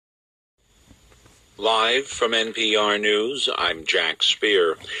Live from NPR News, I'm Jack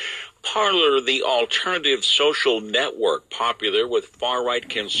Spear. Parler, the alternative social network popular with far-right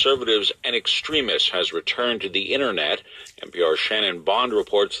conservatives and extremists, has returned to the Internet. NPR's Shannon Bond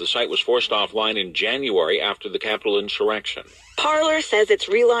reports the site was forced offline in January after the Capitol insurrection. Parler says its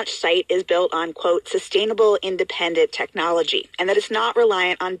relaunched site is built on, quote, sustainable, independent technology, and that it's not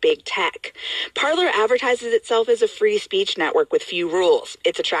reliant on big tech. Parler advertises itself as a free speech network with few rules.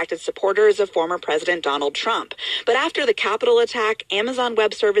 It's attracted supporters of former President Donald Trump. But after the Capitol attack, Amazon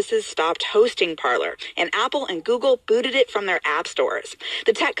Web Services stopped hosting Parler, and Apple and Google booted it from their app stores.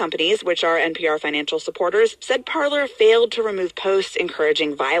 The tech companies, which are NPR financial supporters, said Parler failed to remove posts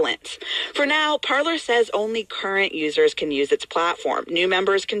encouraging violence. For now, Parler says only current users can use its platform. New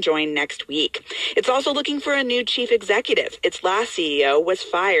members can join next week. It's also looking for a new chief executive. Its last CEO was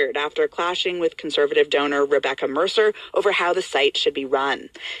fired after clashing with conservative donor Rebecca Mercer over how the site should be run.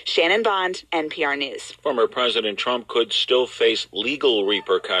 Shannon Bond, NPR News. Former President Trump could still face legal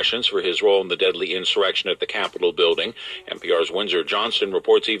repercussions for his role in the deadly insurrection at the Capitol building. NPR's Windsor Johnston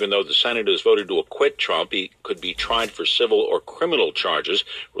reports even though the Senate has voted to acquit Trump, he could be tried for civil or criminal charges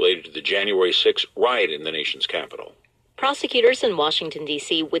related to the January 6th riot in the nation's capital. Prosecutors in Washington,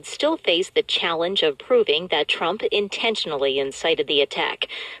 D.C. would still face the challenge of proving that Trump intentionally incited the attack.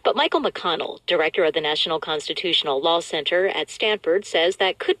 But Michael McConnell, director of the National Constitutional Law Center at Stanford, says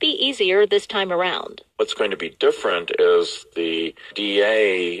that could be easier this time around. What's going to be different is the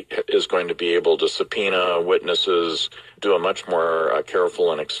DA is going to be able to subpoena witnesses, do a much more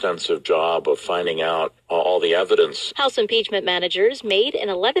careful and extensive job of finding out all the evidence. House impeachment managers made an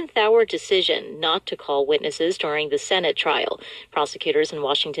 11th hour decision not to call witnesses during the Senate trial. Prosecutors in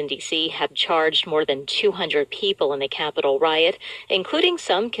Washington, D.C. have charged more than 200 people in the Capitol riot, including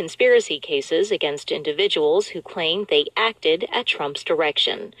some conspiracy cases against individuals who claim they acted at Trump's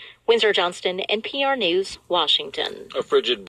direction. Windsor Johnston, NPR News, Washington. A frigid